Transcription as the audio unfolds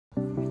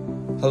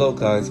Hello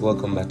guys,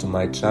 welcome back to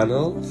my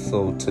channel.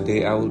 So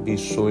today I will be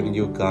showing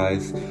you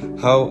guys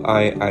how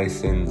I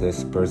ice in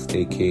this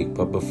birthday cake.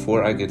 But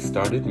before I get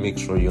started, make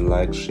sure you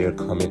like, share,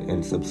 comment,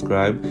 and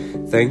subscribe.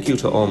 Thank you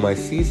to all my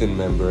seasoned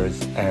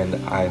members, and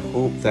I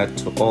hope that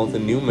to all the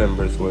new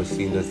members who are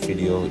seeing this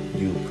video,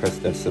 you press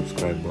that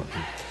subscribe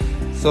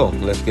button. So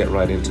let's get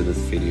right into this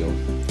video.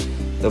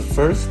 The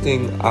first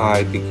thing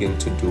I begin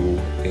to do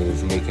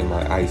is making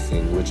my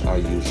icing, which I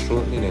use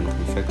shortening and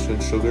confection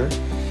sugar.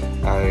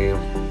 I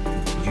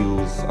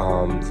use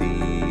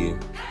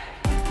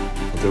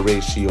the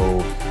ratio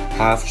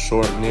half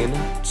shortening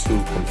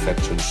to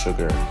confection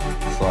sugar.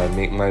 So I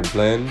make my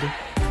blend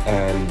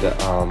and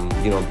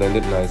blend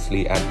it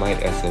nicely, add my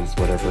essence,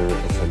 whatever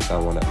essence I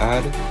want to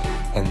add,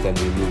 and then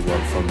we move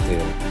on from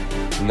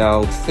there.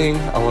 Now the thing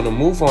I want to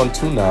move on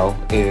to now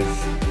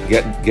is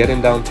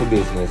getting down to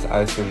business,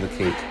 icing the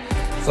cake.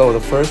 So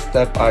the first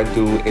step I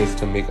do is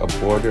to make a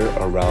border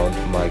around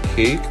my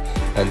cake,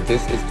 and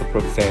this is to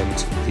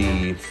prevent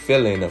the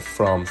filling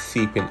from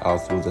seeping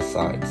out through the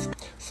sides.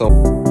 So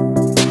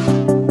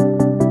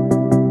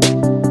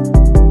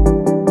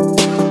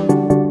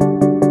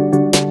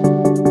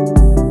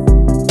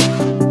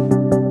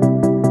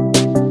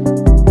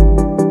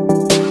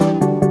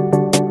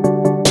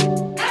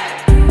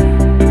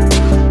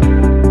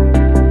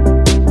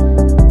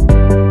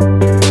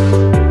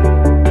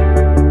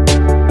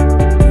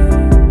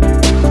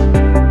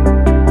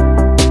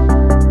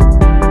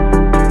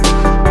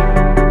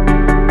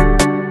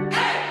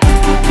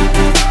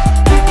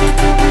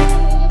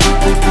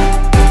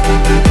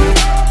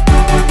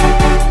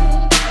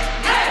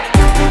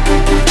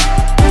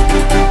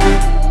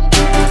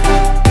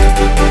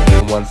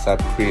once I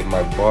create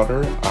my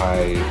border,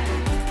 I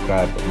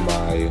grab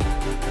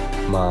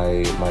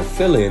my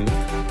filling,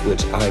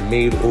 which I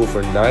made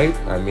overnight.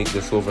 I make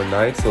this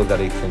overnight so that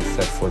it can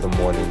set for the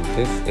morning.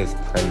 This is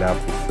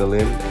pineapple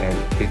filling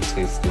and it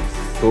tasted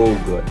so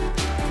good.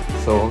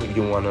 So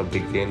you want to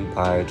begin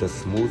by just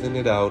smoothing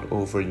it out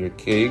over your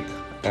cake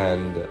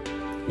and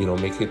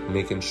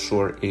making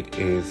sure it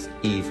is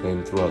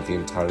even throughout the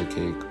entire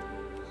cake.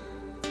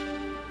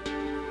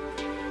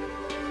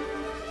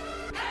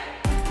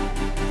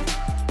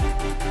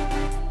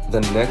 The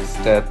next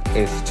step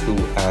is to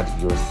add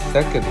your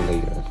second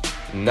layer.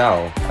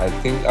 Now, I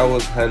think I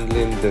was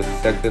handling the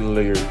second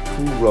layer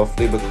too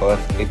roughly because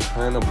it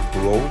kind of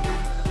broke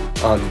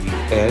on the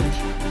edge,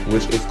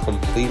 which is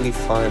completely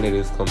fine. It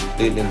is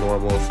completely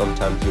normal.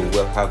 Sometimes you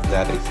will have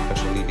that,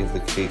 especially if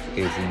the cake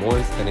is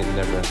moist and it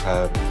never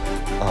had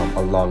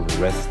a long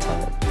rest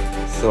time.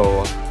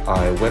 So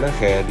I went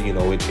ahead,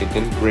 it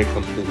didn't break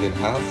completely in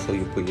half, so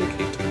you put your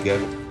cake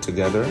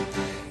together.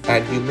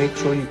 And you make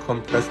sure you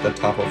compress the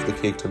top of the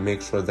cake to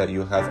make sure that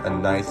you have a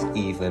nice,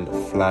 even,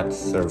 flat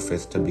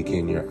surface to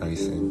begin your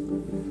icing.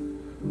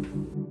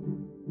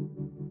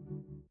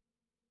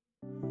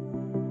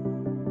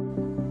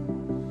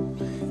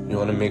 You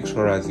want to make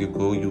sure as you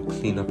go, you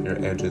clean up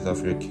your edges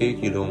of your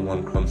cake. You don't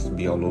want crumbs to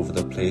be all over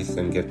the place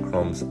and get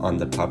crumbs on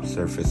the top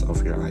surface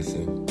of your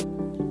icing.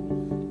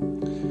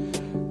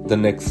 The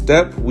next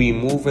step, we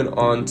moving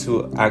on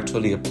to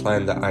actually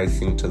applying the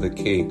icing to the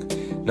cake.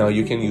 Now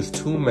you can use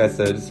two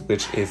methods,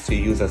 which is to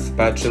use a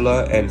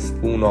spatula and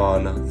spoon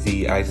on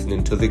the icing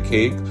into the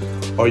cake,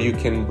 or you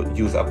can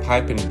use a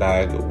piping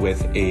bag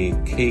with a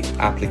cake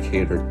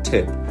applicator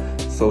tip.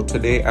 So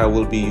today I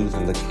will be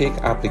using the cake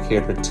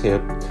applicator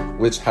tip,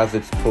 which has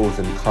its pros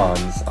and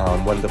cons.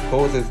 One of the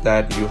pros is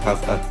that you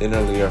have a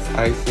thinner layer of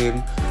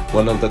icing.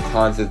 One of the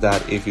cons is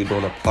that if you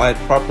don't apply it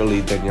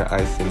properly, then your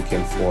icing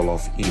can fall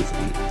off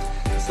easily.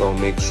 So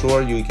make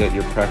sure you get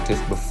your practice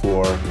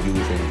before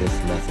using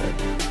this method.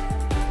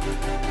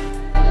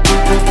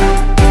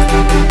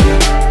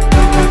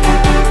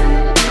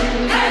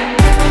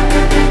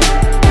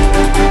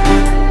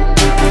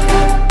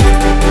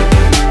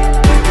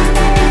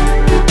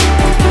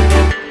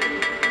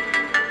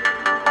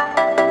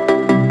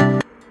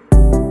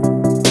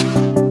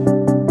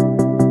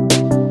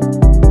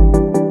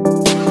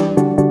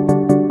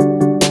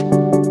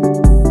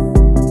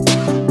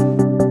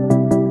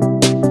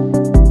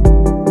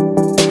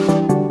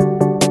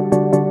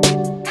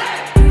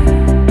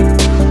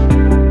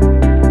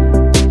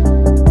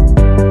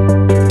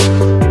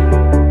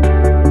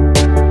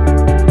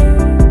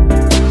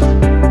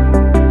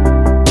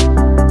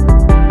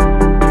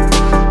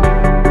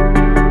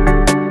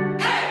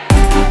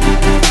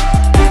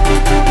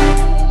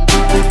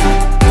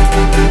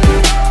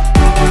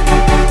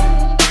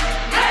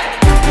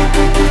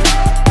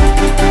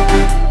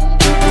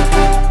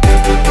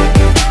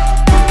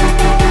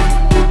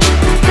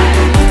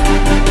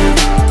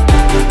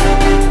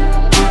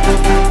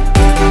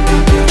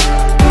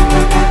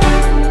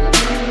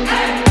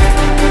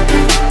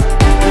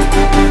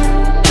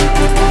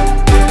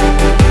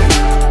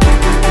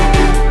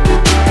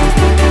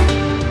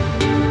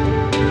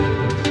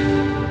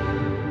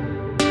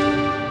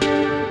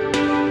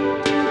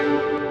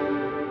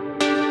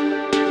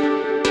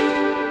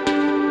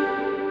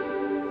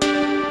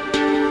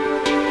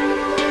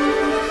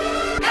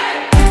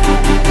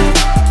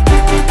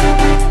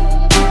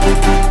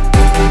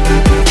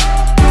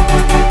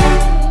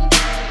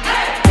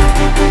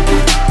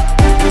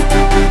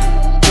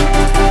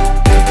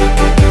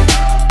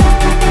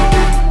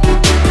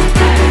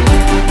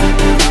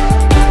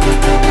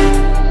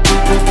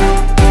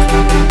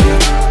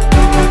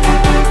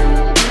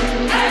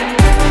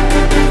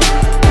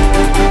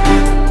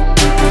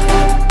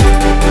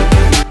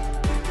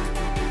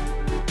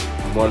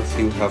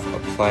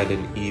 applied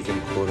an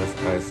even coat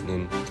of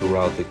icing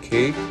throughout the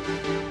cake,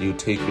 you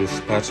take your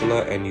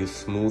spatula and you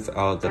smooth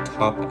out the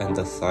top and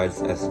the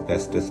sides as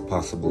best as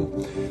possible.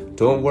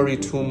 Don't worry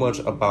too much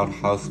about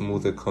how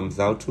smooth it comes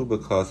out to,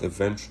 because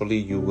eventually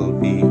you will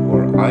be,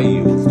 or I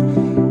used,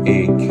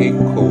 a cake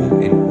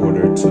comb in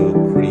order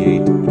to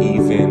create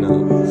even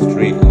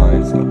straight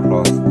lines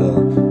across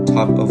the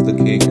top of the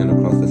cake and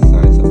across the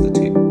sides of the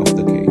cake.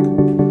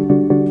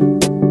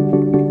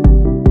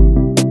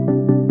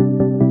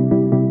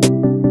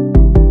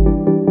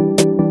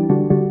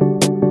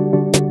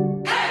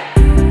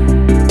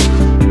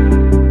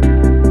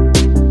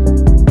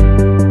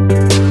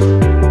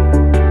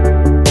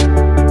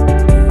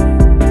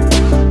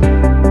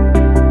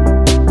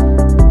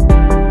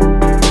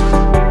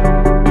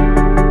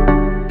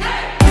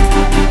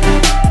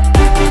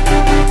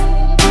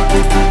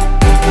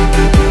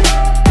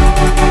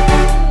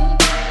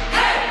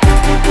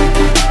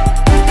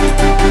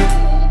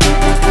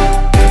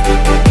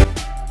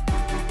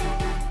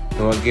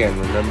 Again,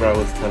 remember I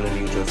was telling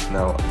you just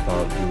now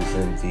about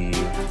using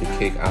the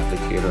cake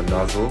applicator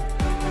nozzle,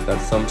 that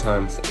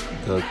sometimes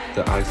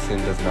the icing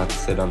does not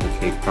sit on the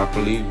cake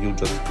properly. You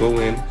just go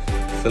in,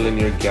 fill in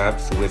your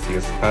gaps with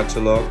your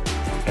spatula,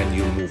 and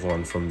you move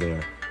on from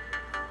there.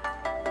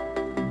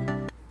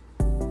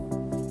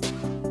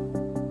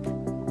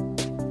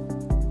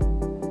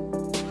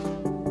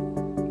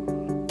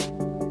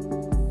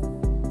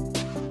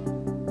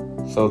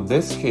 So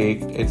this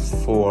cake is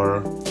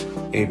for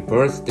a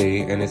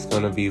birthday, and it's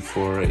gonna be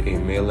for a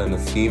male and a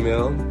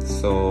female.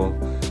 So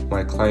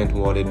my client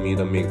wanted me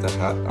to make the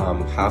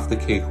half the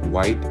cake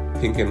white,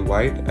 pink and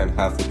white, and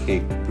half the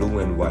cake blue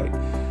and white.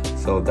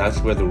 So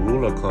that's where the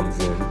ruler comes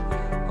in.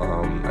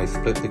 I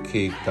split the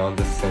cake down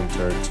the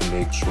center to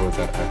make sure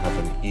that I have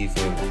an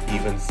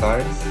even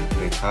size,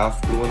 like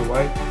half blue and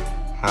white,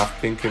 half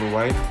pink and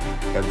white,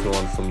 and throw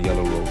on some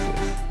yellow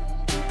roses.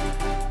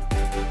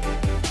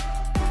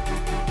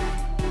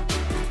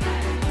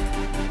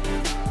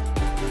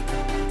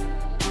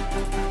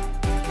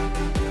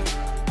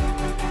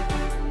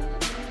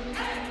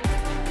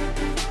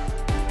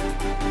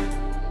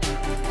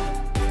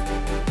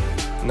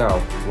 Now,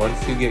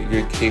 once you get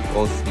your cake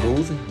all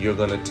smooth, you're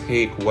gonna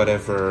take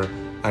whatever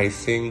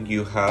icing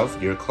you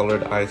have, your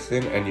colored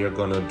icing, and you're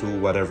gonna do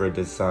whatever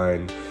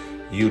design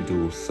you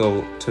do.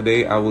 So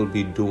today I will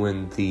be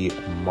doing the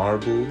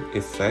marble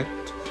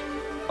effect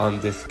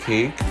on this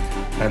cake,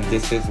 and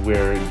this is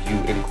where you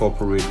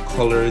incorporate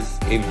colors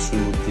into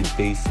the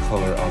base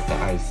color of the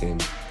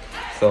icing.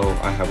 So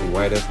I have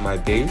white as my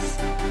base.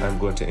 I'm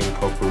going to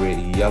incorporate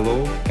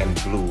yellow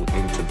and blue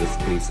into this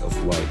base of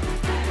white.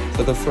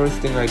 So the first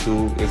thing I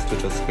do is to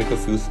just pick a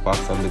few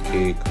spots on the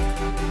cake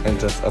and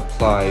just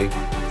apply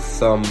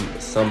some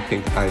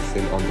pink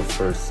icing on the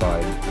first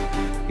side.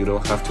 You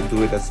don't have to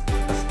do it a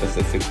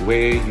specific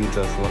way. You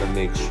just want to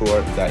make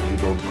sure that you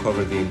don't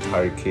cover the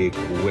entire cake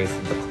with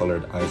the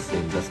colored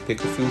icing. Just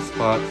pick a few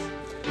spots,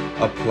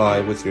 apply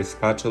with your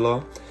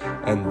spatula,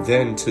 and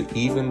then to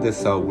even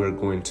this out, we're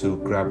going to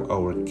grab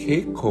our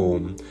cake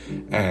comb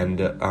and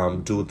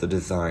do the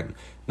design.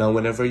 Now,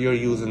 whenever you're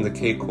using the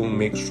cake comb,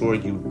 make sure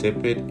you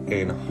dip it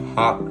in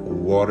hot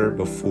water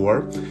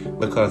before,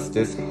 because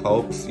this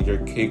helps your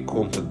cake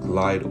comb to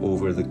glide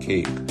over the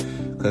cake.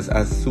 Because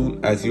as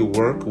soon as you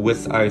work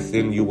with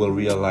icing, you will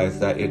realize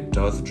that it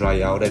does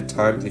dry out at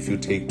times if you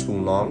take too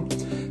long.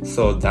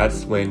 So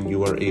that's when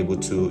you are able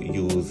to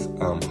use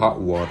hot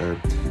water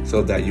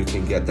so that you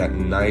can get that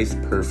nice,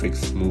 perfect,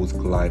 smooth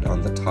glide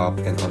on the top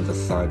and on the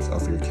sides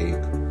of your cake.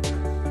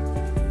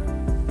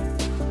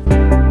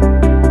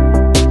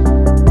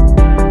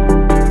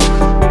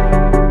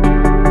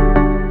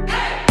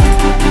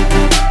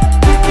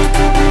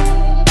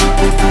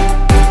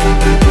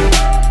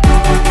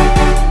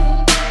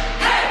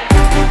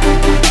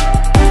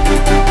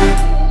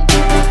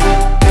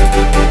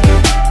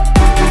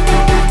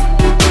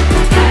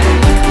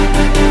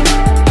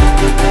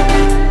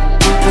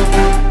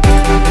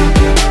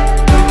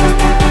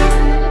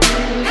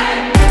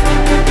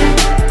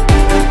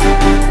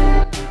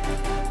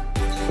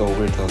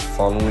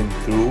 Following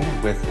through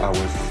with our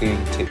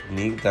same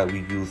technique that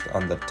we used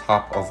on the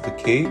top of the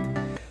cake,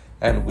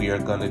 and we are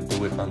gonna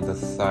do it on the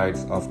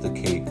sides of the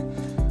cake.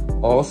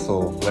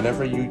 Also,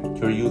 whenever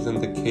you're using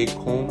the cake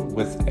comb,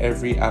 with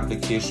every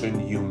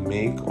application you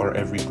make or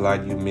every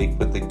glide you make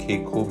with the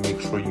cake comb, make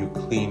sure you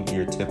clean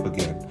your tip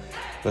again,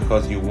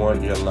 because you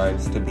want your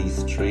lines to be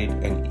straight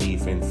and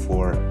even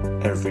for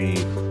every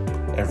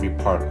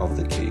part of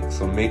the cake.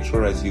 So make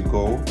sure as you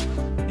go,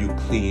 you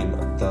clean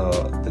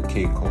the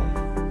cake comb.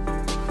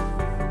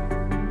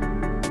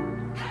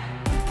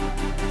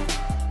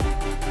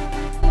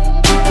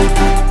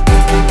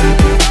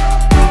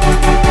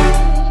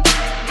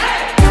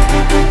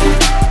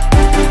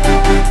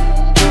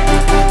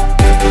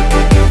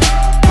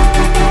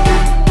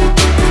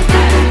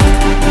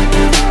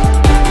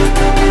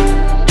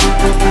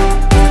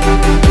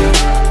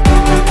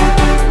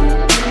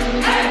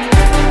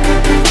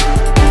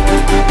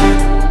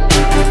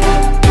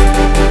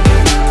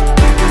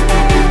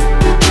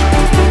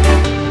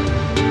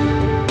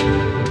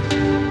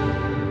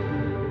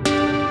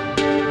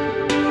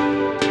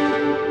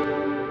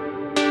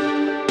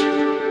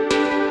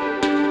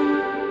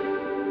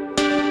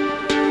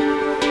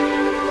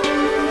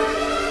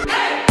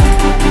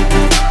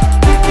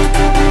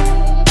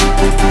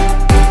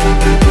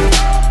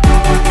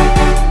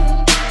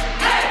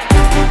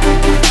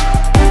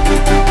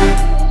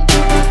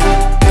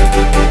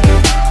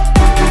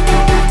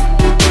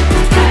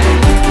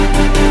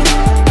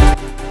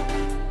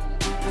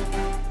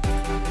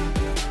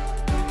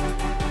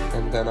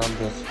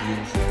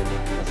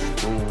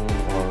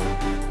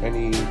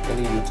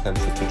 any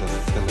utensil to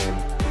just fill in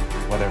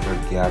whatever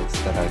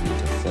gaps that I need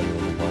to fill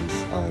in once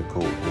I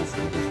go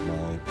over with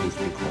my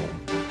pastry comb.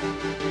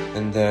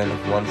 And then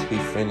once we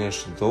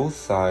finish those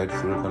sides,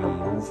 we're going to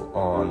move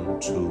on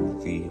to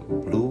the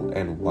blue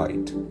and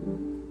white.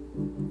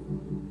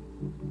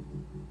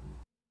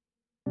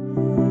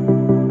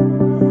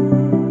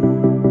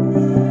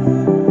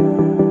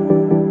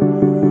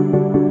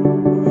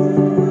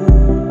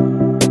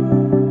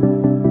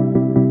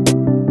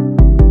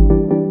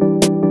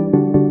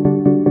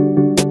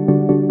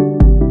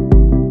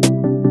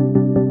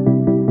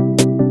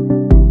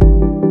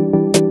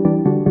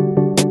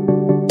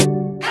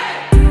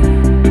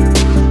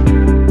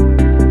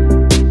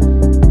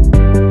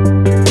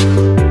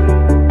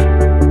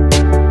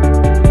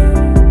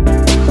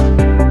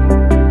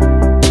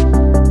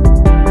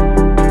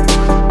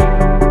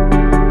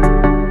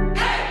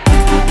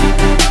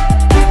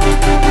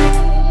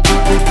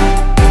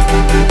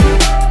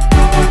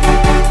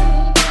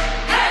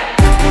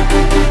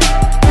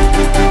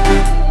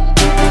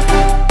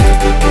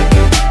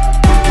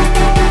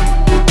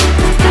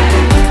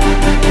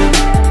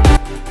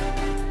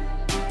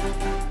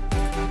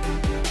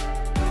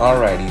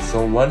 Alrighty,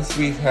 so once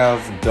we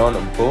have done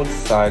both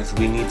sides,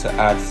 we need to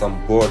add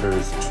some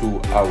borders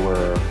to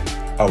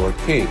our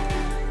cake.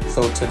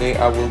 So today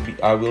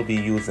I will be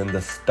using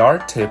the star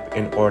tip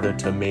in order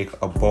to make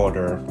a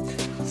border.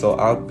 So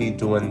I'll be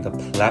doing the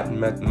plait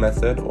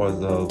method or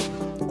the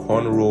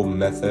cornrow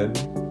method,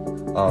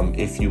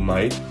 if you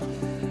might.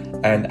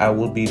 And I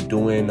will be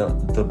doing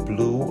the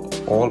blue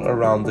all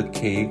around the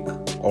cake,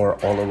 or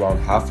all around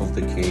half of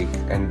the cake,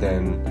 and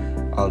then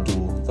I'll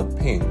do the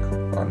pink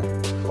on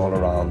all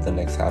around the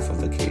next half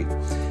of the cake.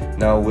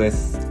 Now with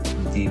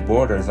the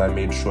borders, I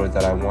made sure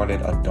that I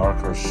wanted a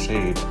darker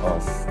shade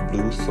of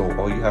blue, so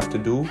all you have to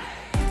do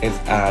is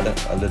add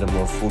a little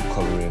more food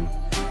coloring.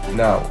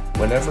 Now,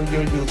 whenever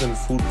you're using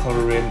food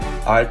coloring,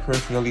 I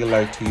personally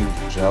like to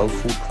use gel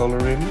food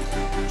coloring,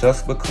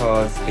 just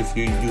because if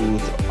you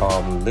use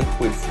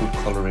liquid food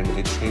coloring,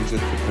 it changes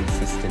the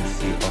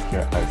consistency of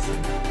your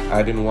icing.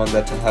 I didn't want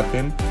that to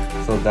happen,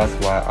 so that's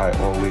why I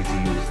always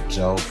use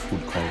gel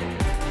food coloring.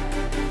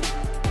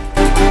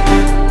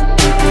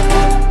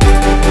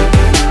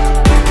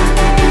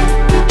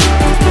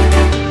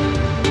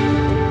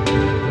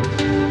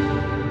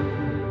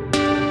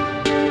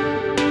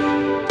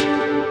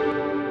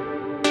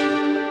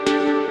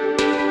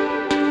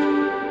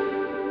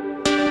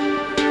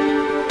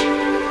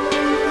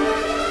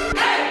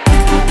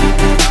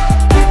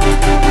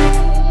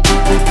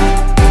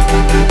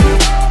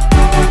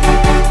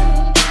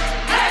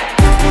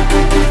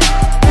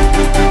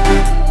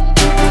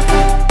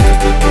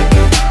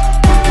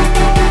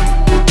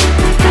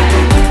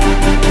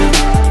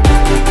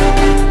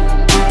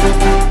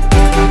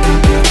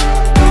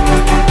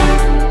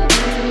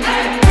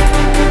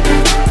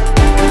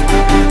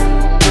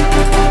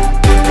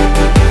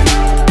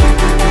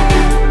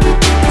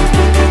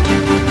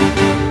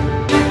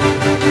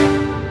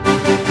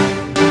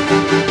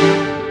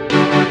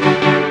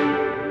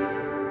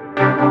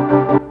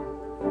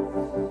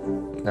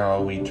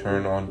 Now we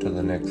turn on to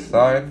the next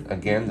side.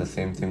 Again, the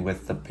same thing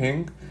with the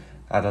pink.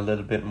 Add a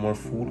little bit more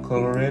food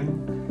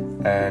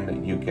coloring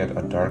and you get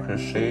a darker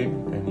shade,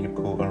 and you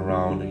go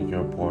around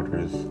your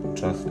borders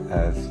just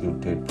as you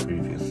did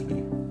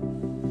previously.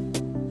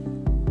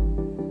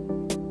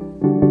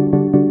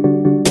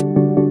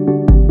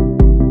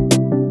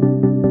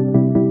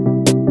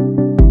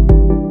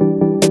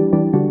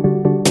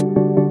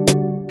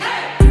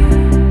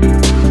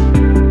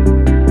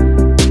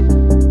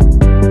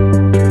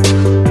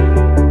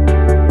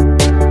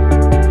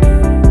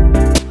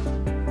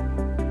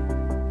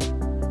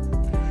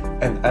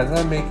 And as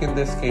I'm making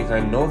this cake,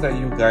 I know that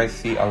you guys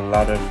see a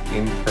lot of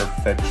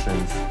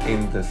imperfections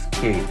in this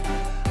cake.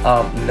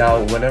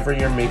 Now, whenever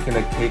you're making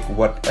a cake,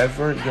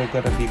 whatever you're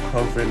going to be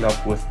covering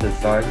up with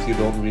designs, you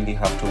don't really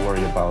have to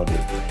worry about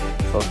it.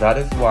 So that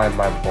is why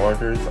my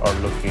borders are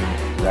looking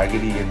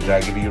raggedy and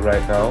jaggedy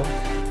right now.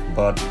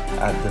 But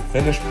at the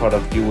finished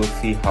product, you will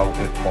see how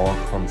it all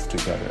comes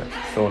together.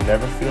 So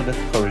never feel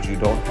discouraged. You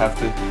don't have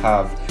to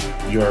have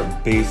your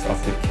base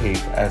of the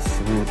cake as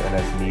smooth and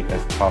as neat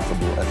as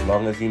possible. As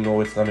long as you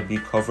know it's going to be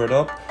covered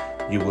up,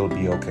 you will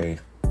be okay.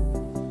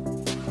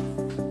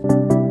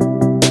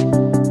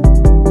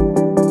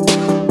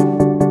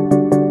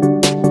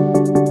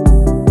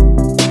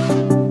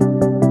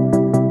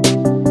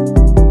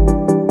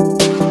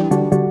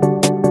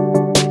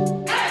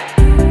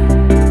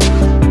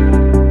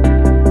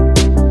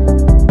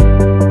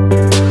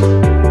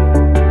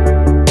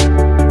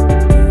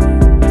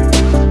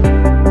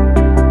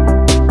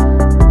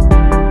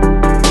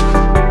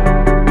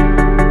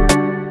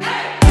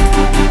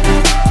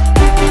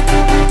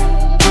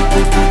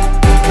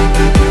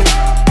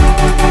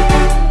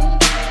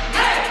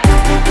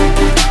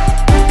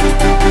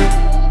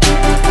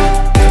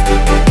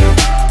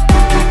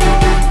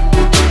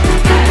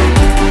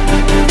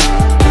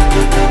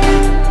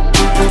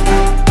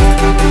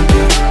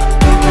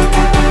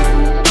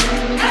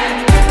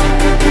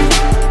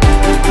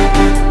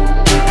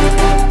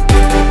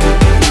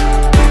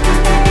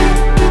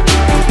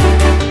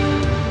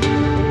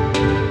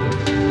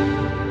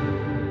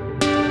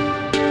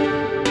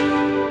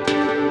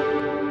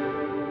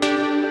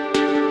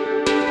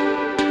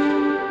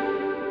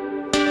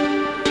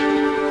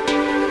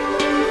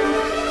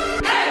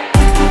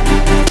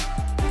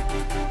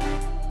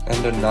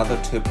 And another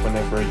tip,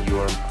 whenever you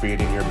are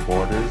creating your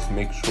borders,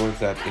 make sure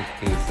that it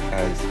is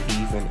as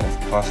even as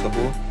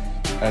possible,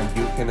 and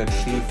you can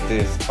achieve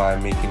this by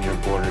making your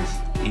borders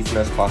even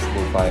as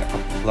possible by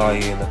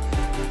applying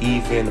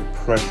even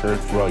pressure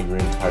throughout your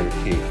entire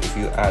cake. If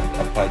you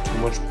apply too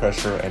much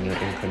pressure and you're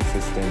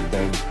inconsistent,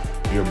 then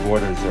your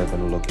borders are going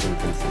to look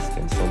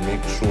inconsistent. So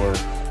make sure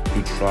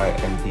you try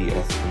and be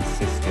as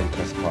consistent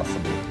as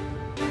possible.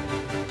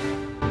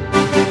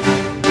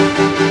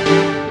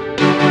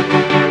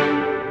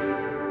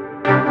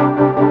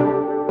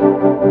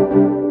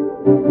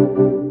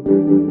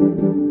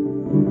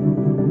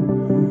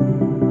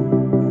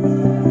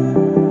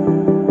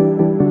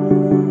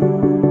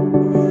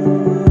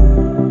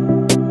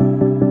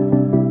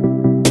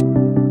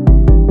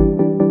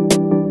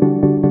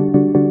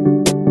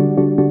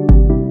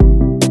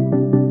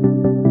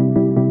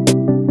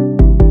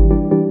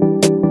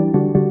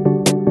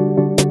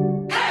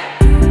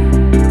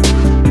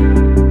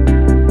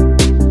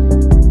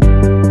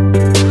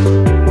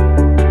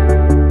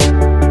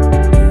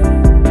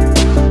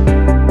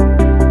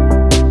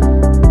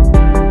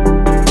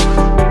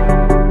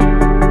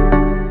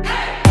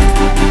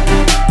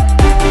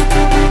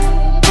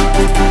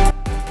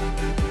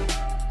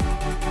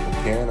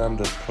 I'm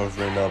just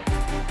covering up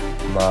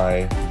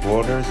my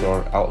borders,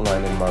 or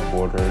outlining my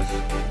borders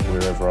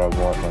wherever I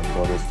want my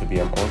borders to be.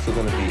 I'm also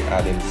going to be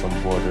adding some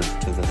borders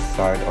to the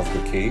side of the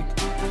cake,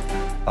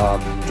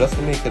 just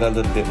to make it a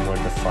little bit more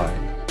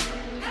defined.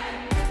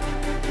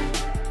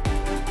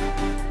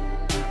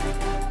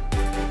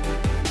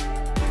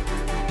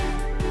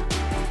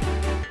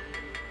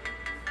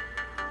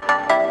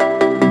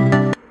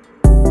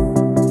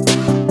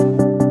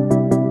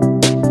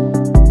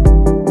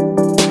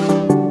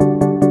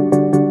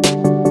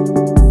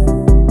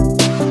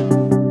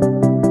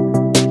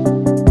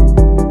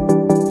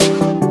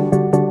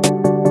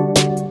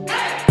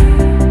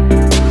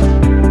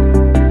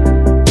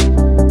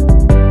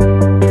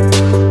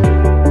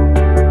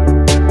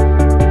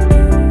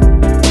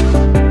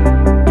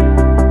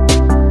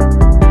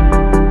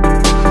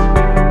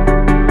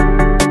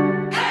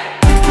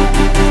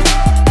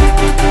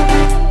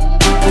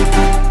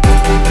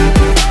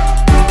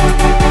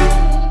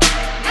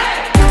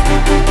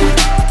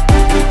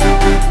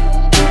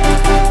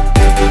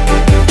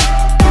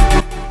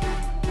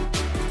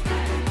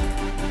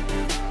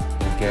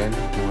 Again,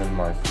 doing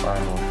my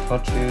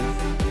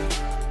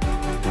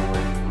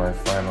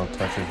final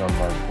touches on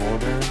my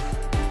borders,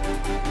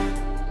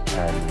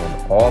 and when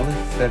all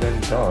is said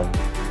and done,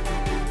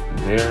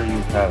 there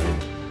you have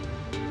it.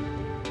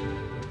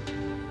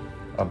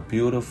 A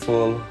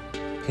beautiful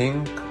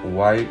pink,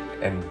 white,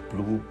 and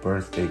blue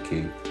birthday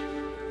cake.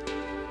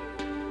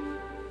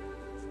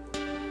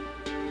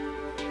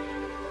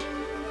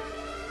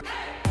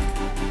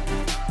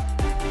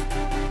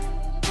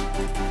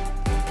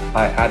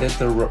 I added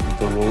the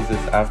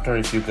roses after.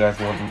 If you guys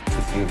want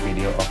to see a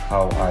video of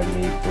how I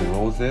made the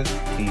roses,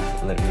 please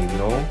let me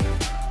know.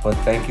 But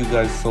thank you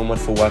guys so much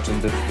for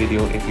watching this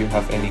video. If you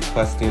have any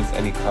questions,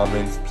 any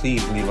comments,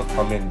 please leave a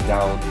comment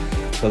down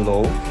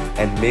below.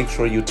 And make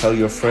sure you tell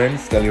your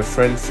friends, tell your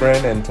friend,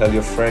 and tell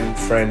your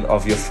friend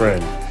of your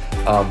friend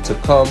to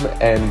come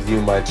and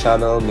view my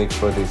channel. Make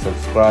sure they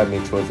subscribe,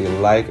 make sure they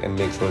like, and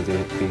make sure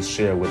they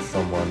share with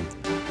someone.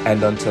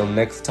 And until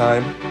next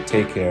time,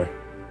 take care.